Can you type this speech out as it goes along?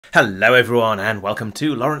Hello everyone and welcome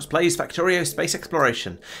to Laurence Plays Factorio Space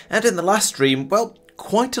Exploration. And in the last stream, well,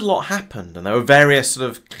 quite a lot happened and there were various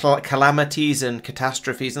sort of calamities and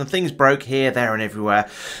catastrophes and things broke here, there and everywhere.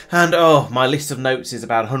 And oh, my list of notes is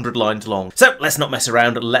about 100 lines long. So let's not mess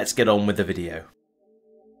around, let's get on with the video.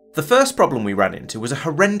 The first problem we ran into was a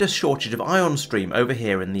horrendous shortage of ion stream over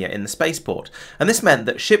here in the spaceport, and this meant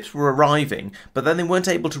that ships were arriving, but then they weren't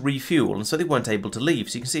able to refuel, and so they weren't able to leave.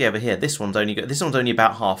 So you can see over here, this one's only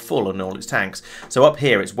about half full on all its tanks. So up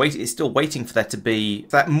here, it's still waiting for there to be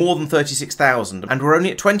more than 36,000, and we're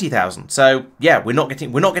only at 20,000. So yeah, we're not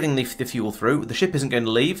getting the fuel through. The ship isn't going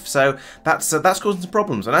to leave, so that's causing some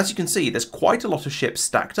problems. And as you can see, there's quite a lot of ships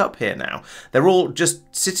stacked up here now. They're all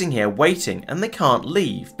just sitting here waiting, and they can't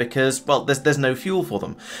leave because, well, there's no fuel for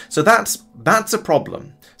them. So that's a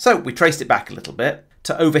problem. So we traced it back a little bit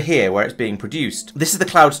to over here where it's being produced. This is the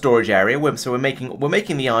cloud storage area, so we're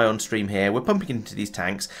making the ion stream here. We're pumping it into these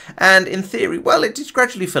tanks, and in theory, well, it's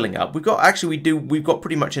gradually filling up. We've got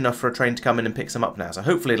pretty much enough for a train to come in and pick some up now. So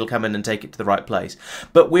hopefully it'll come in and take it to the right place.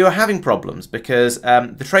 But we were having problems because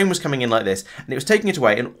the train was coming in like this, and it was taking it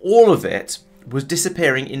away, and all of it was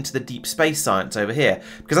disappearing into the deep space science over here.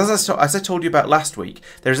 Because as I told you about last week,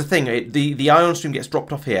 there's a thing, the ion stream gets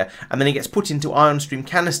dropped off here, and then it gets put into ion stream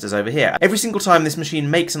canisters over here. Every single time this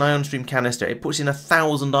machine makes an ion stream canister, it puts in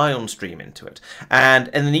 1,000 ion stream into it.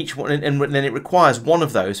 And then each one, and then it requires one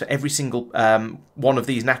of those for every single one of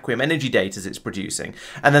these Naquium energy datas it's producing.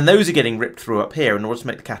 And then those are getting ripped through up here in order to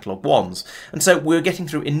make the catalogue ones. And so we're getting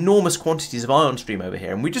through enormous quantities of ion stream over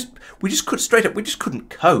here, and we just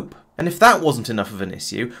couldn't cope. And if that wasn't enough of an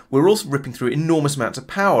issue, we're also ripping through enormous amounts of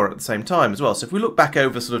power at the same time as well. So if we look back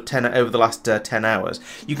over over the last 10 hours,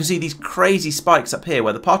 you can see these crazy spikes up here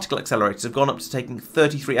where the particle accelerators have gone up to taking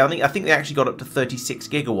 33. I think they actually got up to 36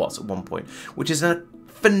 gigawatts at one point, which is a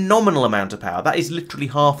phenomenal amount of power. That is literally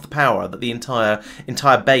half the power that the entire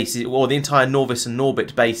base, or the entire Norvis and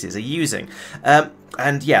Norbit bases, are using.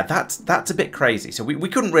 And yeah, that's a bit crazy. So we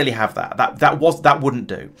couldn't really have that. That wouldn't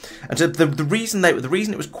do. And so the reason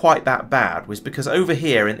it was quite that bad was because over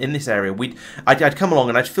here in this area, I'd come along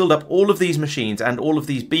and I'd filled up all of these machines and all of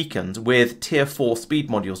these beacons with tier 4 speed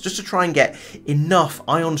modules just to try and get enough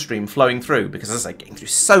ion stream flowing through, because as I say, getting through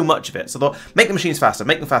so much of it. So I thought, make the machines faster,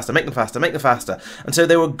 make them faster, make them faster, make them faster. And so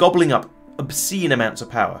they were gobbling up obscene amounts of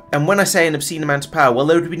power. And when I say an obscene amount of power, well,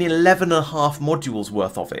 there would have been 11.5 modules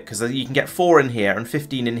worth of it, because you can get 4 in here and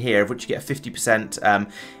 15 in here, of which you get 50%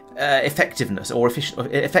 effectiveness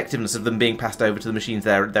effectiveness of them being passed over to the machines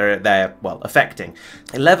they're well affecting.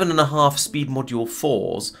 11.5 speed module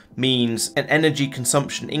 4s means an energy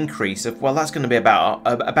consumption increase of, well, that's going to be about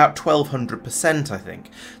 1200%, I think.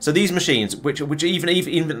 So these machines, which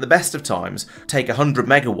even at the best of times take 100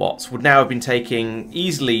 megawatts, would now have been taking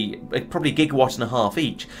easily probably 1.5 gigawatts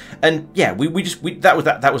each. And yeah,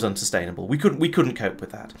 that was unsustainable. We couldn't cope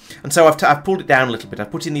with that. And so I've pulled it down a little bit.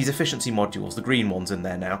 I've put in these efficiency modules, the green ones, in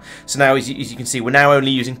there now. So now, as you can see, we're now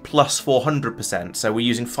only using plus 400%. So we're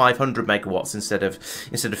using 500 megawatts instead of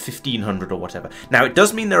 1500 or whatever. Now it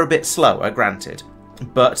does mean they're a bit slower, granted,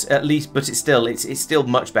 but it's still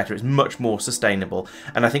much better. It's much more sustainable,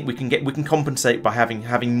 and I think we can compensate by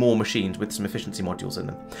having more machines with some efficiency modules in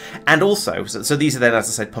them. And also, so these are then, as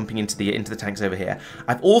I said, pumping into the tanks over here.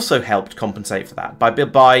 I've also helped compensate for that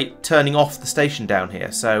by turning off the station down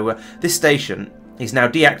here. So this station is now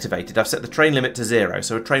deactivated. I've set the train limit to 0,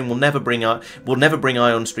 so a train will never bring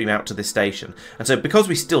ion stream out to this station. And so because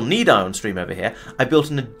we still need ion stream over here, I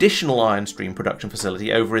built an additional ion stream production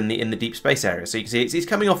facility over in the deep space area. So you can see it's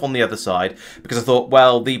coming off on the other side, because I thought,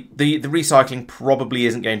 well, the recycling probably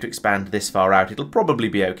isn't going to expand this far out. It'll probably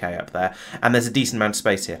be okay up there, and there's a decent amount of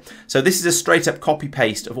space here. So this is a straight up copy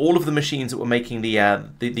paste of all of the machines that were making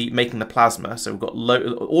making the plasma. So we've got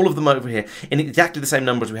all of them over here in exactly the same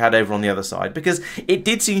numbers we had over on the other side, because it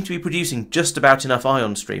did seem to be producing just about enough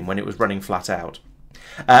ion stream when it was running flat out.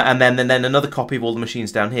 And then another copy of all the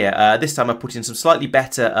machines down here. This time I put in some slightly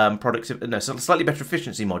better slightly better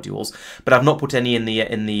efficiency modules, but I've not put any in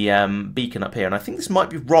the beacon up here. And I think this might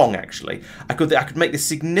be wrong, actually. I could make this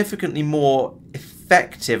significantly more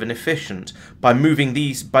effective and efficient by moving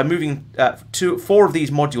 4 of these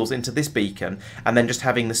modules into this beacon, and then just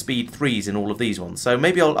having the speed 3s in all of these ones. So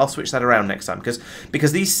maybe I'll switch that around next time,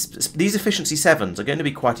 because these efficiency 7s are going to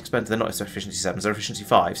be quite expensive. They're not efficiency 7s, they're efficiency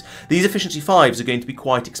 5s. These efficiency 5s are going to be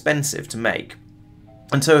quite expensive to make.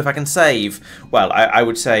 And so if I can save, well, I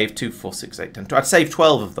would save 2, 4, 6, 8, 10, 12. I'd save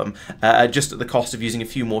 12 of them just at the cost of using a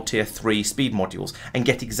few more tier 3 speed modules and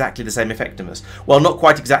get exactly the same effectiveness. Well, not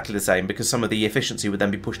quite exactly the same, because some of the efficiency would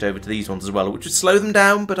then be pushed over to these ones as well, which would slow them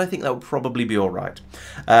down, but I think that would probably be all right.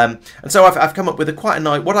 And so I've come up with quite a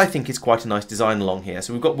nice, what I think is quite a nice design along here.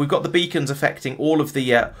 So we've got the beacons affecting all of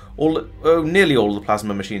the nearly all of the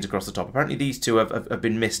plasma machines across the top. Apparently these two have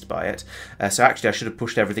been missed by it. So actually I should have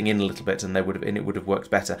pushed everything in a little bit, and it would have worked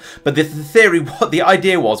better. But the theory, what the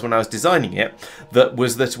idea was when I was designing it,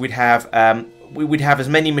 was that we'd have as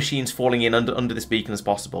many machines falling in under this beacon as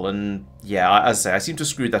possible. And yeah, as I say, I seem to have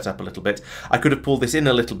screwed that up a little bit. I could have pulled this in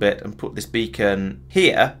a little bit and put this beacon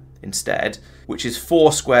here instead, which is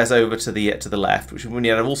 4 squares over to the left, which would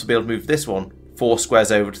mean I'd also be able to move this one 4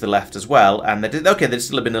 squares over to the left as well, and there's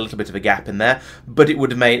still been a little bit of a gap in there, but it would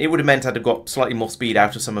have meant I'd have got slightly more speed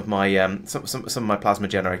out of some of my some of my plasma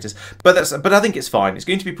generators. But I think it's fine. It's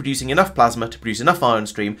going to be producing enough plasma to produce enough ion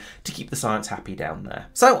stream to keep the science happy down there.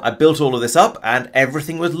 So I built all of this up, and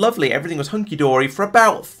everything was lovely. Everything was hunky-dory for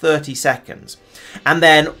about 30 seconds. And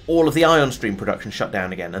then all of the ion stream production shut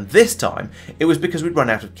down again, and this time it was because we'd run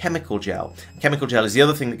out of chemical gel. Chemical gel is the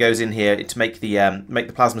other thing that goes in here to make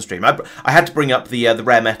the plasma stream. I had to bring up the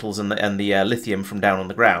rare metals and the lithium from down on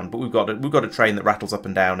the ground, but we've got a train that rattles up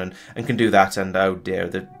and down and can do that. And oh dear,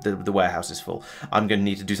 the warehouse is full. I'm going to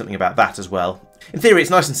need to do something about that as well. In theory, it's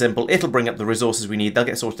nice and simple. It'll bring up the resources we need. They'll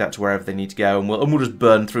get sorted out to wherever they need to go, and we'll just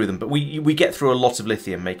burn through them. But we get through a lot of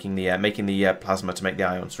lithium making the plasma to make the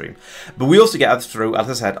ion stream. But we also get through, as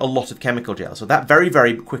I said, a lot of chemical gel. So that very,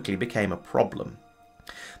 very quickly became a problem.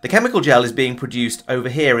 The chemical gel is being produced over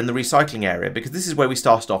here in the recycling area, because this is where we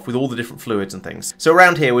started off with all the different fluids and things. So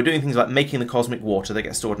around here we're doing things like making the cosmic water that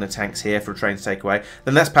gets stored in the tanks here for a train to take away.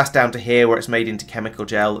 Then that's passed down to here where it's made into chemical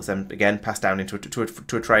gel. That's then again passed down into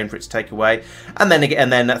to a train for it to take away. And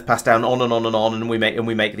then that's passed down on and on and on, and we make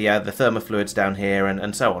the thermofluids down here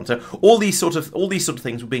and so on. So all these sort of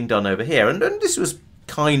things were being done over here, and this was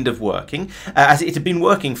kind of working, as it had been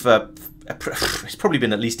working for. It's probably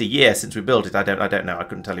been at least a year since we built it. I don't know. I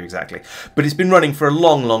couldn't tell you exactly, but it's been running for a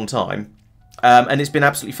long, long time, and it's been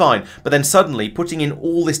absolutely fine. But then suddenly, putting in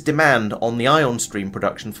all this demand on the ion stream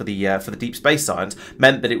production for the deep space science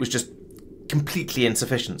meant that it was just completely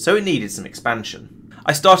insufficient. So it needed some expansion.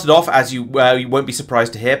 I started off, as you won't be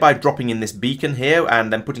surprised to hear, by dropping in this beacon here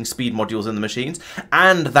and then putting speed modules in the machines,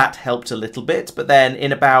 and that helped a little bit. But then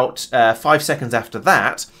in about 5 seconds after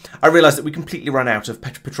that, I realised that we completely run out of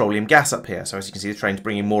petroleum gas up here. So as you can see, the train's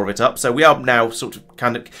bringing more of it up. So we are now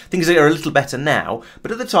things are a little better now,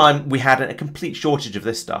 but at the time we had a complete shortage of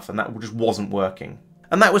this stuff, and that just wasn't working.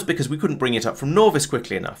 And that was because we couldn't bring it up from Norvis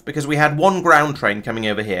quickly enough, because we had one ground train coming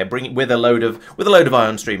over here, with a load of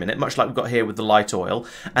ion stream in it, much like we've got here with the light oil,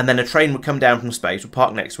 and then a train would come down from space, would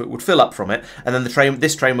park next to it, would fill up from it, and then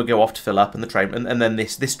this train would go off to fill up, and then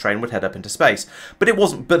this train would head up into space. But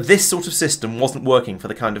this sort of system wasn't working for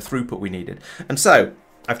the kind of throughput we needed, and so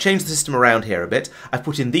I've changed the system around here a bit. I've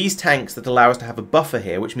put in these tanks that allow us to have a buffer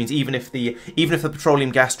here, which means even if the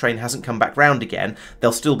petroleum gas train hasn't come back round again,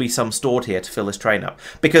 there'll still be some stored here to fill this train up.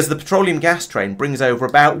 Because the petroleum gas train brings over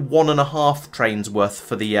about 1.5 trains worth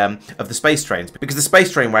for of the space trains. Because the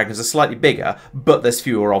space train wagons are slightly bigger, but there's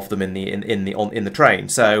fewer of them in the train.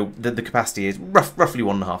 So the capacity is roughly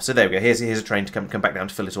 1.5. So there we go. Here's a train to come back down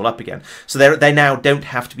to fill it all up again. So they now don't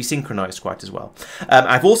have to be synchronised quite as well.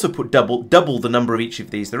 I've also put double the number of each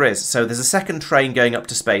of these there is. So there's a second train going up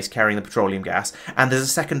to space carrying the petroleum gas, and there's a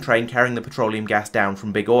second train carrying the petroleum gas down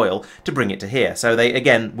from Big Oil to bring it to here. So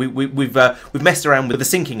we've messed around with the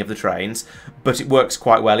syncing of the trains, but it works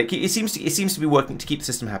quite well. It seems to be working to keep the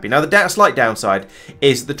system happy. Now the slight downside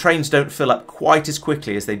is the trains don't fill up quite as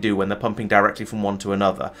quickly as they do when they're pumping directly from one to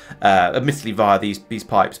another, admittedly via these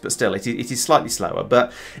pipes, but still it is slightly slower.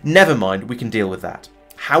 But never mind, we can deal with that.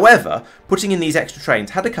 However, putting in these extra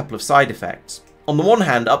trains had a couple of side effects. On the one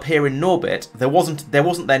hand, up here in Norbit, there wasn't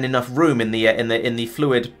then enough room in the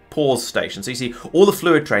fluid pause station. So you see, all the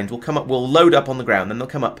fluid trains will load up on the ground, then they'll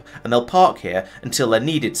come up and they'll park here until they're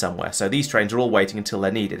needed somewhere. So these trains are all waiting until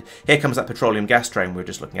they're needed. Here comes that petroleum gas train we were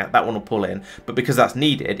just looking at. That one will pull in, but because that's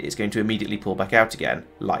needed, it's going to immediately pull back out again,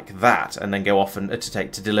 like that, and then go off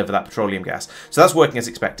to deliver that petroleum gas. So that's working as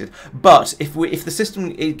expected. But if the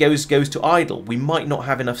system goes to idle, we might not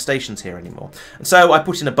have enough stations here anymore. And so I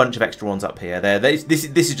put in a bunch of extra ones up here. This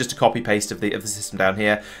is just a copy paste of the system down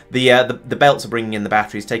here. The belts are bringing in the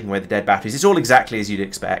batteries, taking away the dead batteries. It's all exactly as you'd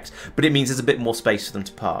expect, but it means there's a bit more space for them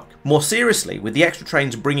to park. More seriously, with the extra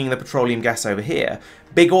trains bringing the petroleum gas over here,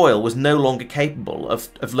 Big Oil was no longer capable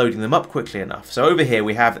of loading them up quickly enough. So over here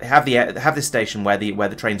we have this station where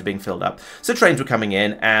the trains are being filled up. So trains were coming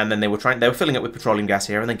in, and then they were filling up with petroleum gas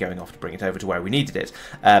here, and then going off to bring it over to where we needed it.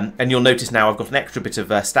 And you'll notice now I've got an extra bit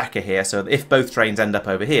of stacker here, so that if both trains end up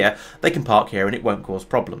over here, they can park here and it won't cause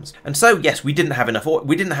problems. And so yes, we didn't have enough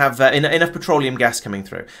enough petroleum gas coming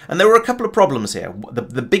through, and there were a couple of problems here.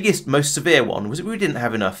 The biggest, most severe one was that we didn't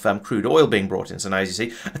have enough crude oil being brought in. So now, as you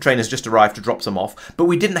see, a train has just arrived to drop some off, but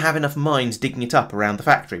we didn't have enough mines digging it up around the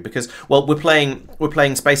factory because, well, we're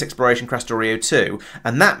playing Space Exploration Krastorio²,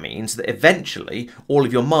 and that means that eventually all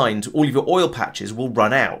of your mines, all of your oil patches will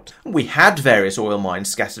run out. We had various oil mines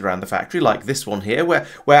scattered around the factory, like this one here, where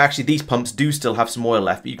actually these pumps do still have some oil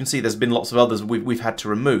left, but you can see there's been lots of others we've had to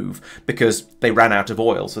remove because they ran out of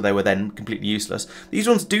oil, so they were then completely useless. These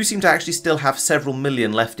ones do seem to actually still have several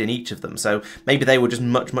million left in each of them, so maybe they were just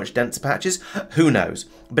much denser patches. Who knows?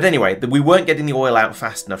 But anyway, we weren't getting the oil out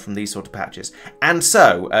fast enough from these sort of patches, and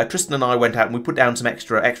so Tristan and I went out and we put down some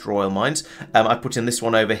extra oil mines. I put in this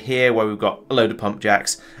one over here where we've got a load of pump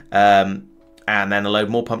jacks, and then a load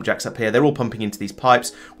more pump jacks up here. They're all pumping into these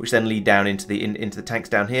pipes, which then lead down into the tanks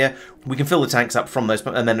down here. We can fill the tanks up from those,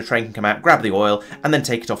 and then the train can come out, grab the oil, and then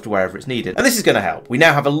take it off to wherever it's needed. And this is going to help. We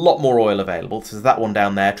now have a lot more oil available. So there's that one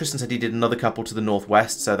down there. Tristan said he did another couple to the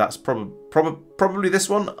northwest, so that's probably this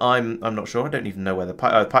one. I'm not sure. I don't even know where the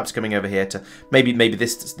pipe's coming over here to maybe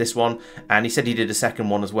this one. And he said he did a second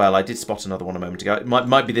one as well. I did spot another one a moment ago. It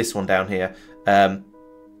might be this one down here.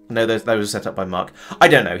 No, those were set up by Marc. I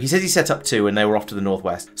don't know. He says he set up 2 and they were off to the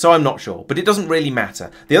northwest. So I'm not sure, but it doesn't really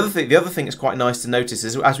matter. The other thing that's quite nice to notice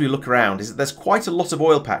is as we look around is that there's quite a lot of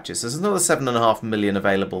oil patches. There's another 7.5 million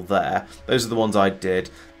available there. Those are the ones I did.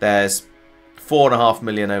 There's 4.5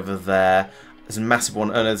 million over there. There's a massive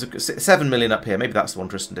one, and there's 7 million up here. Maybe that's the one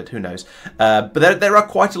Tristan did, who knows. But there are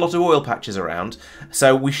quite a lot of oil patches around,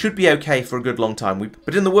 so we should be okay for a good long time.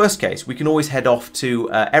 But in the worst case, we can always head off to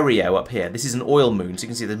Erio up here. This is an oil moon, so you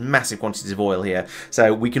can see there's massive quantities of oil here.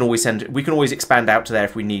 So we can always expand out to there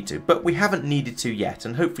if we need to. But we haven't needed to yet,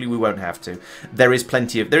 and hopefully we won't have to. There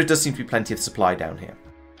does seem to be plenty of supply down here.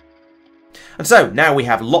 And so now we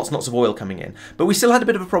have lots and lots of oil coming in, but we still had a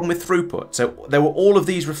bit of a problem with throughput. So there were all of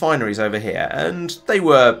these refineries over here, and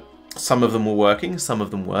some of them were working, some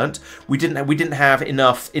of them weren't. We didn't have we didn't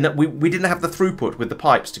have the throughput with the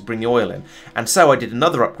pipes to bring the oil in, and so I did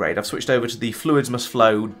another upgrade. I've switched over to the fluids must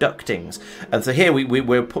flow ductings, and so here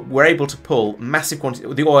we're able to pull massive quantity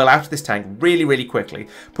of the oil out of this tank really quickly,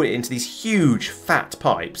 put it into these huge fat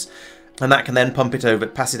pipes. And that can then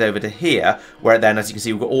pass it over to here, where then, as you can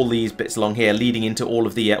see, we've got all these bits along here leading into all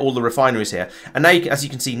the refineries here. And now, as you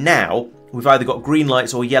can see now, we've either got green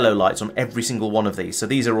lights or yellow lights on every single one of these. So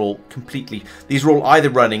these are all either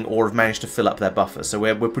running or have managed to fill up their buffers. So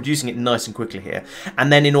we're producing it nice and quickly here.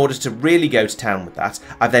 And then in order to really go to town with that,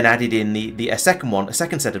 I've then added in a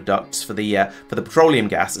second set of ducts for the petroleum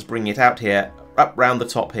gas that's bringing it out here, up round the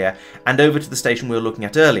top here, and over to the station we were looking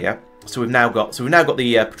at earlier. So we've now got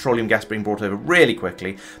the petroleum gas being brought over really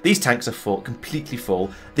quickly. These tanks are full, completely full.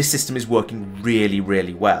 This system is working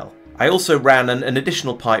really well. I also ran an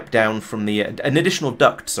additional pipe down from an additional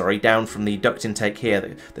duct, down from the duct intake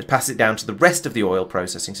here that passes it down to the rest of the oil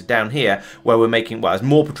processing. So down here, where we're making, well, there's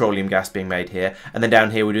more petroleum gas being made here, and then down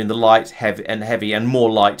here we're doing the light, heavy, and more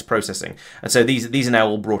light processing. And so these are now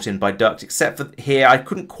all brought in by duct, except for here, I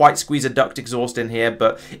couldn't quite squeeze a duct exhaust in here,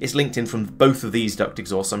 but it's linked in from both of these duct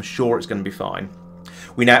exhausts, so I'm sure it's going to be fine.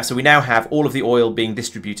 We now have all of the oil being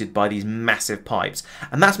distributed by these massive pipes,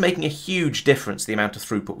 and that's making a huge difference. The amount of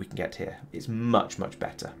throughput we can get here is much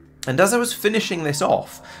better. And as I was finishing this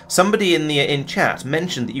off, somebody in chat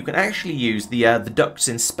mentioned that you can actually use the ducts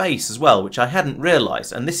in space as well, which I hadn't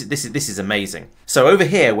realised, and this is amazing. So over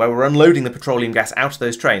here, where we're unloading the petroleum gas out of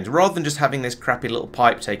those trains, rather than just having this crappy little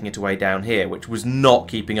pipe taking it away down here, which was not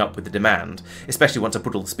keeping up with the demand, especially once I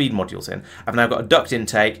put all the speed modules in, I've now got a duct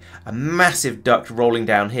intake, a massive duct rolling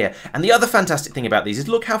down here. And the other fantastic thing about these is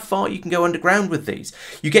look how far you can go underground with these.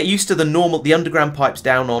 You get used to the underground pipes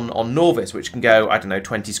down on Norvis, which can go, I don't know,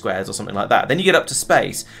 20 squares or something like that. Then you get up to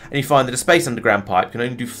space, and you find that a space underground pipe can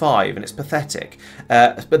only do 5, and it's pathetic.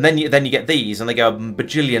 But then you get these, and they go a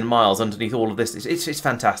bajillion miles underneath all of this. It's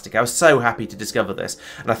fantastic. I was so happy to discover this,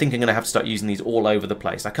 and I think I'm going to have to start using these all over the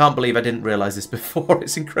place. I can't believe I didn't realise this before.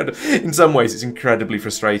 It's incredible. In some ways, it's incredibly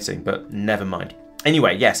frustrating, but never mind.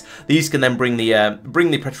 Anyway, yes, these can then bring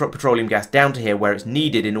the petroleum gas down to here where it's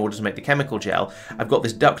needed in order to make the chemical gel. I've got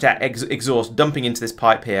this duct exhaust dumping into this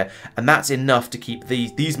pipe here, and that's enough to keep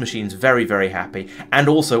these machines very happy, and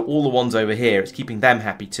also all the ones over here, it's keeping them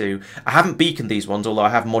happy too. I haven't beaconed these ones, although I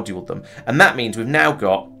have moduled them, and that means we've now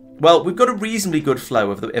got Well, we've got a reasonably good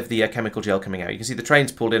flow of the chemical gel coming out. You can see the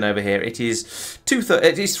train's pulled in over here. It is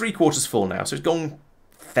it is 3/4 full now, so it's gone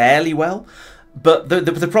fairly well. But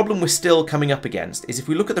the problem we're still coming up against is if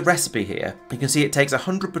we look at the recipe here, you can see it takes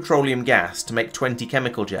 100 petroleum gas to make 20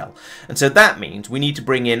 chemical gel. And so that means we need to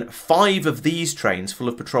bring in 5 of these trains full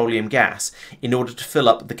of petroleum gas in order to fill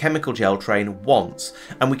up the chemical gel train once.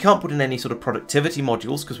 And we can't put in any sort of productivity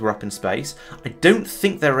modules because we're up in space. I don't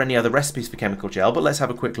think there are any other recipes for chemical gel, but let's have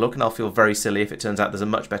a quick look and I'll feel very silly if it turns out there's a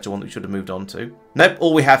much better one that we should have moved on to. Nope,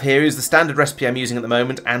 all we have here is the standard recipe I'm using at the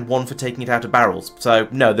moment and one for taking it out of barrels. So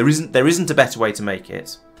no, there isn't a better way to make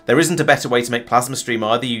it. There isn't a better way to make plasma stream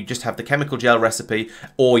either. You just have the chemical gel recipe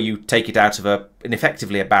or you take it out of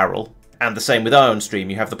effectively a barrel. And the same with ion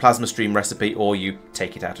stream. You have the plasma stream recipe or you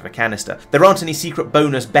take it out of a canister. There aren't any secret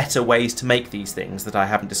bonus better ways to make these things that I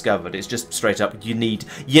haven't discovered. It's just straight up you need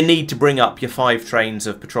to bring up your 5 trains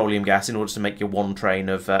of petroleum gas in order to make your 1 train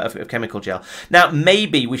of chemical gel. Now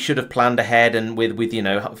maybe we should have planned ahead and with you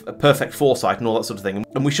know a perfect foresight and all that sort of thing.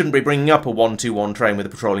 And we shouldn't be bringing up a 1-2-1 train with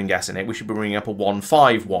the petroleum gas in it. We should be bringing up a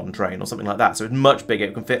 1-5-1 train or something like that. So it's much bigger.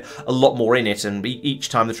 It can fit a lot more in it, and each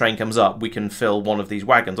time the train comes up, we can fill one of these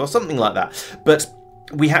wagons or something like that. But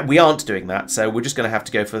we aren't doing that, so we're just going to have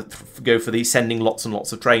to go for the sending lots and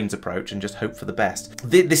lots of trains approach and just hope for the best.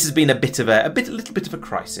 This has been a little bit of a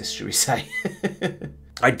crisis, shall we say?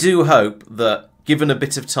 I do hope that, given a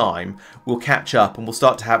bit of time, we'll catch up and we'll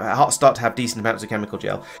start to have decent amounts of chemical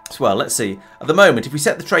gel. So, well, let's see. At the moment, if we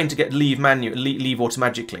set the train to leave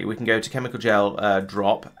automatically, we can go to chemical gel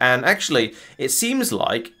drop, and actually, it seems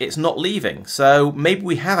like it's not leaving. So maybe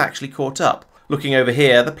we have actually caught up. Looking over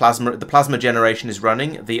here, the plasma generation is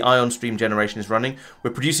running, the ion stream generation is running.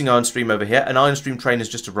 We're producing ion stream over here. An ion stream train has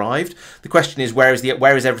just arrived. The question is, where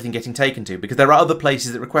is everything getting taken to? Because there are other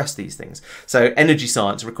places that request these things. So Energy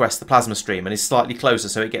Science requests the plasma stream and is slightly closer,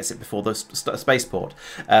 so it gets it before the spaceport.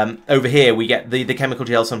 Over here, we get the chemical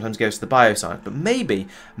gel sometimes goes to the bioscience. But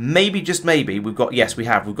maybe just maybe we've got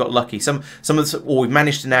lucky. We've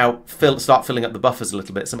managed to now start filling up the buffers a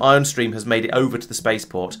little bit. Some ion stream has made it over to the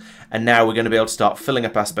spaceport, and now we're going to be able to start filling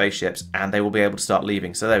up our spaceships, and they will be able to start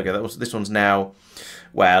leaving. So there we go. This one's now,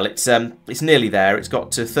 well, it's nearly there. It's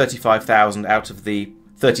got to 35,000 out of the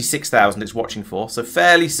 36,000 it's watching for. So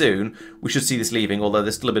fairly soon we should see this leaving, although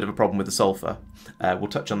there's still a bit of a problem with the sulfur. We'll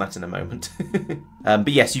touch on that in a moment. But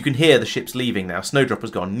yes, you can hear the ships leaving now. Snowdrop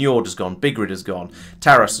has gone, Njord has gone, Bigrid has gone,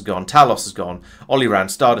 Taros has gone, Talos has gone,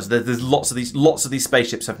 Oliran, Stardust. There's lots of these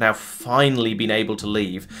spaceships have now finally been able to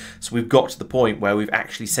leave. So we've got to the point where we've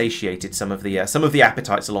actually satiated some of the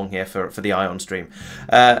appetites along here for the ion stream.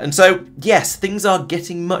 And so yes, things are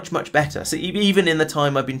getting much better. So even in the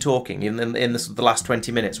time I've been talking, in the last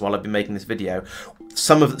 20 minutes while I've been making this video,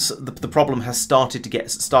 some of the problem has started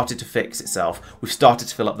to fix itself. We've started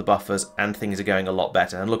to fill up the buffers and things are going a lot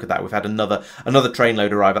better. And look at that, we've had another train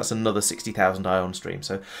load arrive. That's another 60,000 ion stream.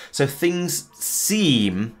 So things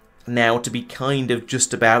seem now to be kind of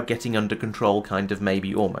just about getting under control, kind of,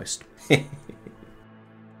 maybe, almost.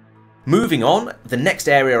 Moving on, the next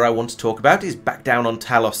area I want to talk about is back down on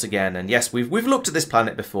Talos again. And yes, we've looked at this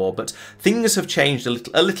planet before, but things have changed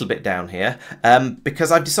a little bit down here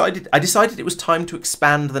because I decided it was time to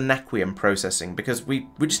expand the naquium processing, because we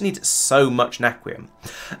just need so much naquium.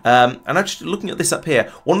 And I'm just looking at this up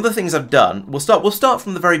here. One of the things I've done, we'll start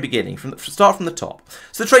from the very beginning, start from the top.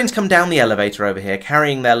 So the trains come down the elevator over here,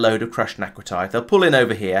 carrying their load of crushed naquitite. They'll pull in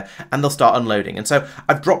over here and they'll start unloading. And so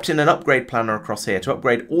I've dropped in an upgrade planner across here to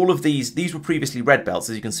upgrade all of these. These were previously red belts,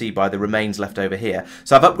 as you can see by the remains left over here.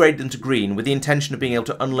 So I've upgraded them to green with the intention of being able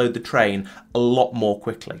to unload the train a lot more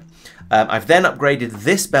quickly. I've then upgraded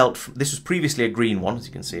this belt. This was previously a green one, as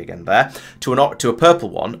you can see again there, to a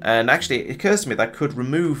purple one. And actually, it occurs to me that I could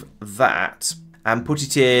remove that and put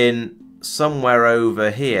it in somewhere over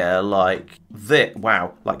here, like this.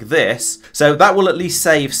 Wow, like this. So that will at least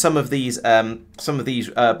save some of these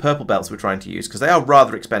purple belts we're trying to use, because they are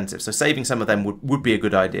rather expensive. So saving some of them would be a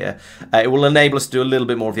good idea. It will enable us to do a little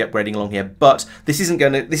bit more of the upgrading along here, but this isn't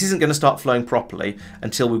going to start flowing properly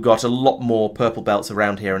until we've got a lot more purple belts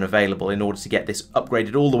around here and available in order to get this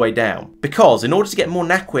upgraded all the way down. Because in order to get more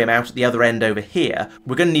naquium out at the other end over here,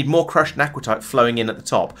 we're going to need more crushed naquitite flowing in at the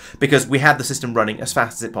top, because we had the system running as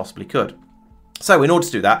fast as it possibly could. So in order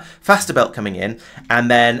to do that, faster belt coming in, and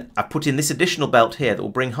then I put in this additional belt here that will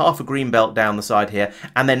bring half a green belt down the side here,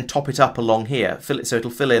 and then top it up along here. Fill it so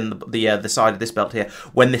it'll fill in the side of this belt here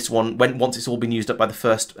when once it's all been used up by the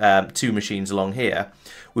first 2 machines along here.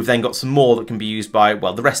 We've then got some more that can be used by,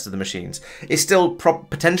 well, the rest of the machines. It's still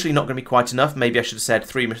potentially not going to be quite enough. Maybe I should have said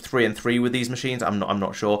 3 and 3 with these machines. I'm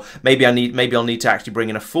not sure. Maybe I'll need to actually bring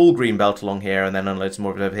in a full green belt along here and then unload some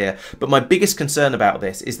more of it over here. But my biggest concern about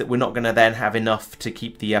this is that we're not going to then have enough to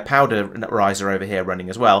keep the powder riser over here running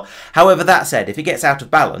as well. However, that said, if it gets out of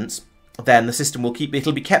balance, then the system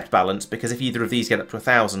it'll be kept balanced, because if either of these get up to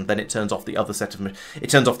 1,000, then it turns off the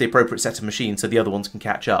appropriate set of machines, so the other ones can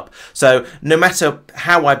catch up. So no matter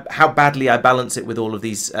how badly I balance it with all of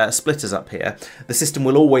these splitters up here, the system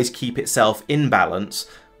will always keep itself in balance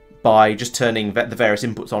by just turning the various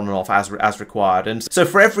inputs on and off as required. And so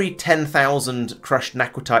for every 10,000 crushed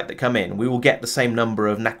naquitite that come in, we will get the same number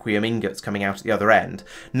of naquium ingots coming out at the other end,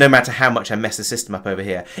 no matter how much I mess the system up over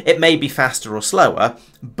here. It may be faster or slower,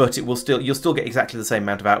 but you'll still get exactly the same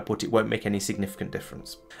amount of output. It won't make any significant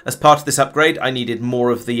difference. As part of this upgrade, I needed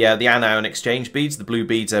more of the anion exchange beads, the blue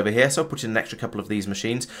beads over here, so I put in an extra couple of these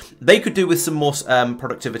machines. They could do with some more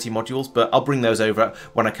productivity modules, but I'll bring those over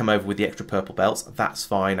when I come over with the extra purple belts. That's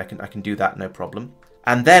fine. I can do that, no problem.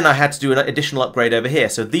 And then I had to do an additional upgrade over here.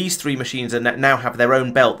 So these 3 machines now have their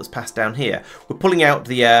own belt that's passed down here. We're pulling out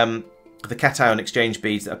the cation exchange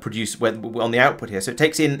beads that are produced on the output here. So it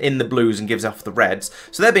takes in the blues and gives off the reds.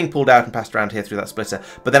 So they're being pulled out and passed around here through that splitter.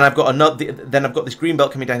 But then I've got this green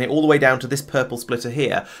belt coming down here all the way down to this purple splitter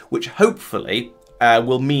here, which hopefully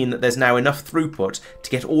will mean that there's now enough throughput to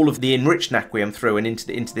get all of the enriched naquium through and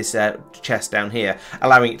into this chest down here,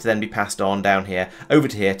 allowing it to then be passed on down here, over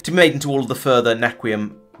to here, to be made into all of the further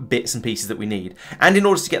naquium bits and pieces that we need. And in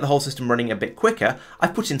order to get the whole system running a bit quicker,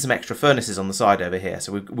 I've put in some extra furnaces on the side over here.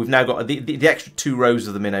 So we've now got the extra 2 rows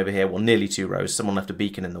of them in over here, well, nearly 2 rows. Someone left a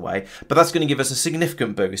beacon in the way, but that's going to give us a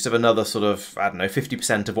significant boost of another sort of, I don't know,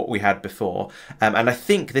 50% of what we had before. And I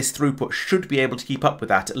think this throughput should be able to keep up with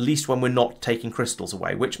that, at least when we're not taking crystals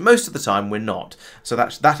away, which most of the time we're not. So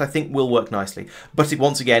that I think will work nicely. But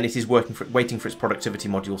once again, it is waiting for its productivity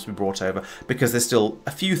modules to be brought over, because there's still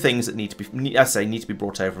a few things that need to be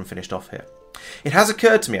brought over and finished off here. It has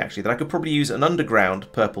occurred to me actually that I could probably use an underground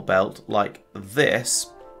purple belt like this,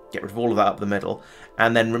 get rid of all of that up the middle,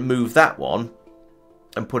 and then remove that one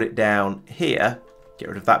and put it down here, get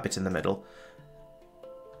rid of that bit in the middle,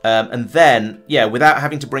 and then, yeah, without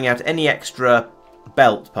having to bring out any extra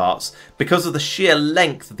belt parts, because of the sheer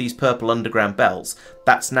length of these purple underground belts,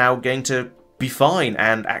 that's now going to be fine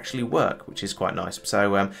and actually work, which is quite nice.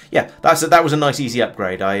 So yeah, that was a nice easy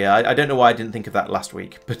upgrade. I don't know why I didn't think of that last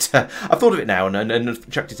week, but I've thought of it now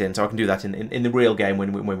and chucked it in, so I can do that in the real game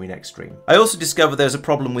when we next stream. I also discovered there's a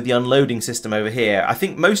problem with the unloading system over here. I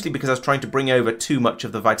think mostly because I was trying to bring over too much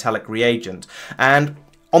of the vitalic reagent, and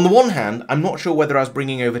on the one hand, I'm not sure whether I was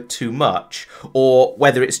bringing over too much, or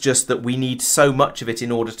whether it's just that we need so much of it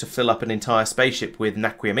in order to fill up an entire spaceship with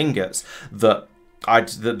naquium ingots that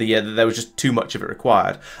there was just too much of it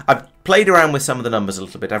required. I've played around with some of the numbers a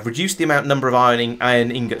little bit. I've reduced the number of iron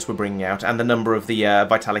ingots we're bringing out, and the number of the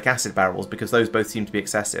vitalic acid barrels, because those both seem to be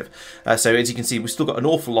excessive. So as you can see, we've still got an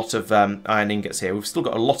awful lot of iron ingots here. We've still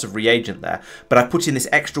got a lot of reagent there, but I've put in this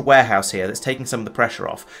extra warehouse here that's taking some of the pressure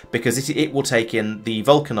off, because it will take in the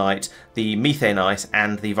vulcanite, the methane ice,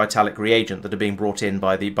 and the vitalic reagent that are being brought in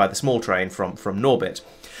by the small train from Norbit.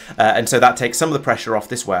 And so that takes some of the pressure off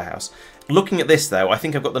this warehouse. Looking at this though, I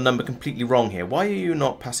think I've got the number completely wrong here. Why are you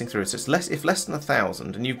not passing through? So it's if less than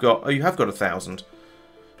 1,000, and you have got 1,000.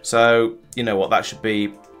 So you know what, that should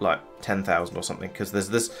be like 10,000 or something,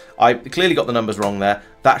 because I clearly got the numbers wrong there.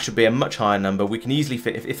 That should be a much higher number. We can easily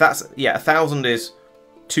fit, if that's, yeah, 1,000 is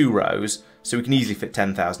 2 rows, so we can easily fit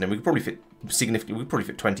 10,000 in. We could probably fit significantly, we could probably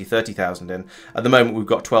fit 20, 30,000 in. At the moment we've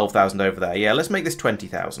got 12,000 over there. Yeah, let's make this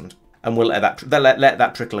 20,000. And we'll let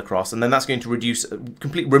that trickle across, and then that's going to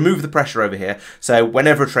remove the pressure over here. So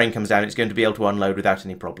whenever a train comes down, it's going to be able to unload without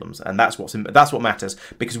any problems, and that's what matters,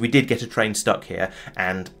 because we did get a train stuck here,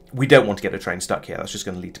 and we don't want to get a train stuck here. That's just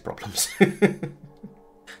going to lead to problems.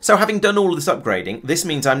 So having done all of this upgrading, this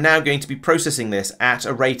means I'm now going to be processing this at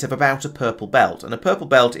a rate of about a purple belt. And a purple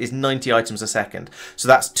belt is 90 items a second. So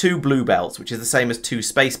that's 2 blue belts, which is the same as 2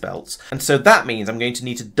 space belts. And so that means I'm going to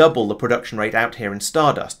need to double the production rate out here in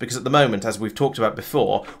Stardust, because at the moment, as we've talked about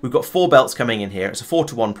before, we've got 4 belts coming in here. It's a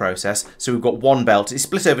 4-to-1 process. So we've got 1 belt. It's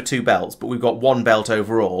split over 2 belts, but we've got 1 belt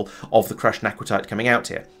overall of the crushed naquitite coming out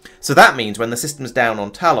here. So that means when the systems down on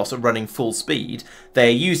Talos are running full speed, they're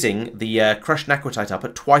using the crushed naquitite up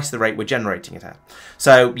at twice twice the rate we're generating it at.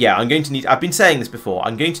 So yeah, I'm going to need, I've been saying this before,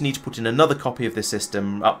 I'm going to need to put in another copy of this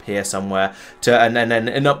system up here somewhere to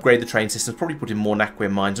and upgrade the train system, probably put in more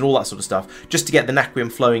Naquium mines and all that sort of stuff, just to get the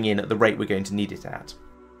Naquium flowing in at the rate we're going to need it at.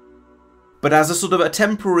 But as a sort of a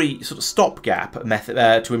temporary sort of stopgap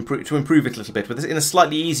method to improve it a little bit, with this in a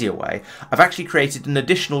slightly easier way, I've actually created an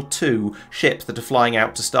additional 2 ships that are flying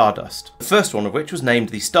out to Stardust. The first one of which was named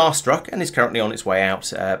the Starstruck and is currently on its way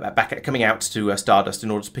out, coming out to Stardust in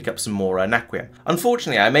order to pick up some more Naquium.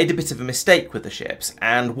 Unfortunately, I made a bit of a mistake with the ships,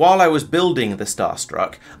 and while I was building the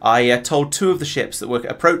Starstruck, I told 2 of the ships that were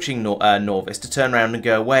approaching Norvis to turn around and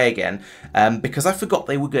go away again, because I forgot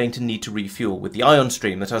they were going to need to refuel with the ion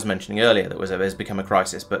stream that I was mentioning earlier. That has become a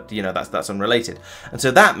crisis, but you know, that's unrelated. And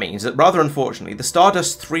so that means that, rather unfortunately, the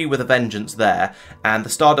Stardust 3 with a Vengeance there and the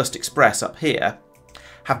Stardust Express up here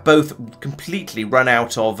have both completely run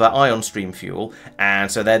out of ion stream fuel, and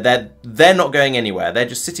so they're not going anywhere. They're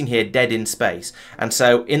just sitting here dead in space. And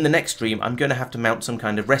so in the next stream, I'm going to have to mount some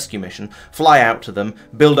kind of rescue mission, fly out to them,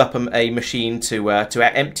 build up a machine to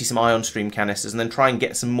empty some ion stream canisters, and then try and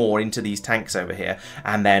get some more into these tanks over here,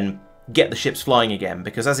 and then get the ships flying again,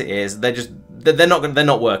 because as it is, they're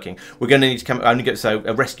not working. We're going to need to come. So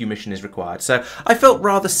a rescue mission is required. So I felt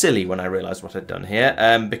rather silly when I realised what I'd done here,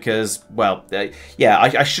 because, well, yeah,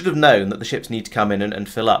 I should have known that the ships need to come in and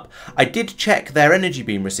fill up. I did check their energy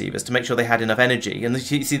beam receivers to make sure they had enough energy, and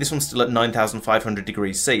you see this one's still at 9,500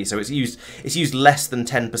 degrees C, so it's used less than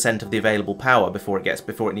 10% of the available power before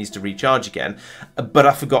it needs to recharge again. But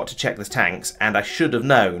I forgot to check the tanks, and I should have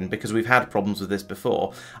known, because we've had problems with this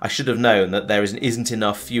before. I should have known that there isn't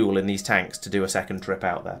enough fuel in these tanks to do a second trip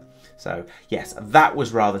out there. So yes, that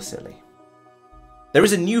was rather silly. There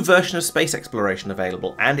is a new version of Space Exploration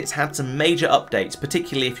available, and it's had some major updates,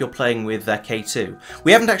 particularly if you're playing with K2.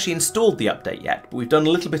 We haven't actually installed the update yet, but we've done a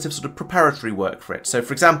little bit of sort of preparatory work for it. So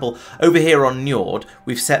for example, over here on Njord,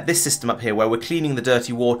 we've set this system up here where we're cleaning the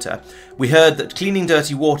dirty water. We heard that cleaning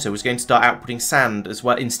dirty water was going to start outputting sand as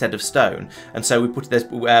well instead of stone, and so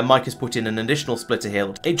Mike has put in an additional splitter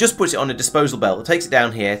here. It just puts it on a disposal belt that takes it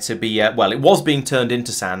down here to be, well, it was being turned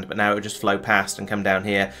into sand, but now it will just flow past and come down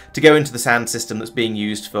here to go into the sand system that's being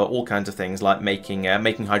used for all kinds of things like making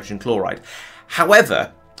hydrogen chloride.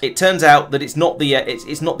 However, it turns out that it's not the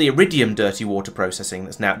iridium dirty water processing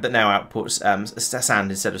that now outputs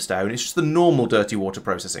sand instead of stone. It's just the normal dirty water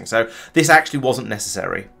processing. So this actually wasn't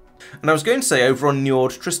necessary. And I was going to say over on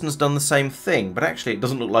Njord, Tristan's done the same thing, but actually it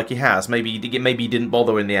doesn't look like he has. Maybe he didn't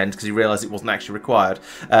bother in the end because he realised it wasn't actually required,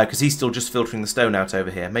 because he's still just filtering the stone out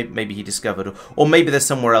over here. Maybe he discovered, or maybe there's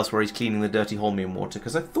somewhere else where he's cleaning the dirty holmium water,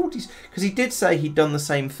 because I thought because he did say he'd done the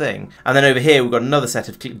same thing. And then over here we've got another set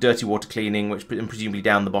of dirty water cleaning, which presumably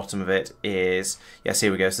down the bottom of it is, yes,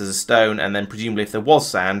 here we go, so there's a stone, and then presumably if there was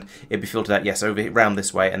sand, it'd be filtered out, yes, over here, round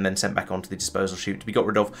this way, and then sent back onto the disposal chute to be got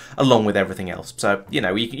rid of, along with everything else. So, you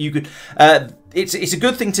know, you could. It's a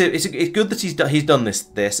good thing to. It's good that he's done this.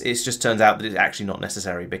 It just turns out that it's actually not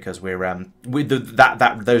necessary because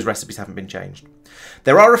those recipes haven't been changed.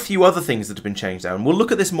 There are a few other things that have been changed though, and we'll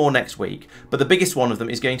look at this more next week, but the biggest one of them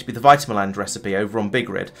is going to be the Vitameland recipe over on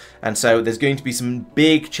Bigrid, and so there's going to be some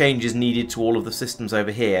big changes needed to all of the systems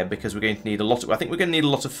over here because we're going to need a lot of, I think we're going to need a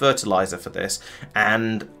lot of fertilizer for this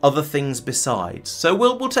and other things besides. So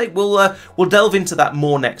we'll delve into that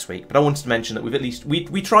more next week, but I wanted to mention that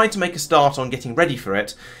we tried to make a start on getting ready for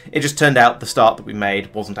it. It just turned out the start that we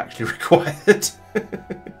made wasn't actually required.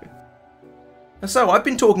 So I've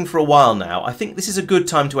been talking for a while now. I think this is a good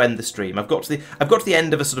time to end the stream. I've got to the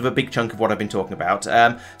end of a sort of a big chunk of what I've been talking about.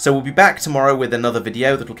 So we'll be back tomorrow with another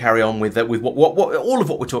video that'll carry on with all of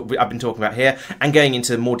what I've been talking about here, and going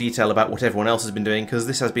into more detail about what everyone else has been doing, because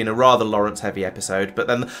this has been a rather Laurence heavy episode. But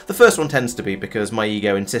then the first one tends to be because my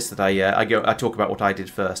ego insists that I talk about what I did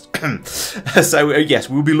first. So yes,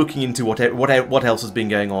 we'll be looking into what else has been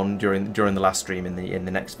going on during the last stream in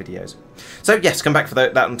the next videos. So yes, come back for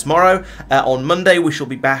that one tomorrow. On Monday we shall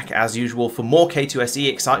be back as usual for more K2SE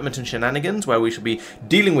excitement and shenanigans, where we shall be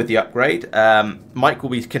dealing with the upgrade. Mike will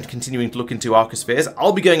be continuing to look into Arcospheres.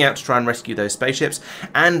 I'll be going out to try and rescue those spaceships,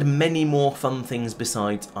 and many more fun things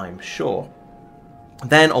besides, I'm sure.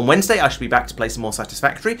 Then on Wednesday I shall be back to play some more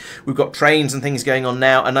Satisfactory. We've got trains and things going on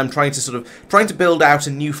now, and I'm trying to build out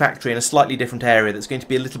a new factory in a slightly different area that's going to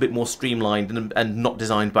be a little bit more streamlined and not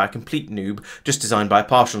designed by a complete noob, just designed by a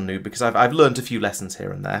partial noob, because I've learned a few lessons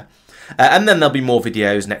here and there. And then there'll be more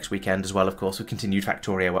videos next weekend as well, of course, with continued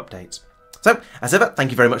Factorio updates. So, as ever,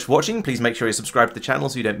 thank you very much for watching. Please make sure you subscribe to the channel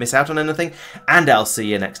so you don't miss out on anything, and I'll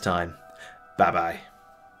see you next time. Bye-bye.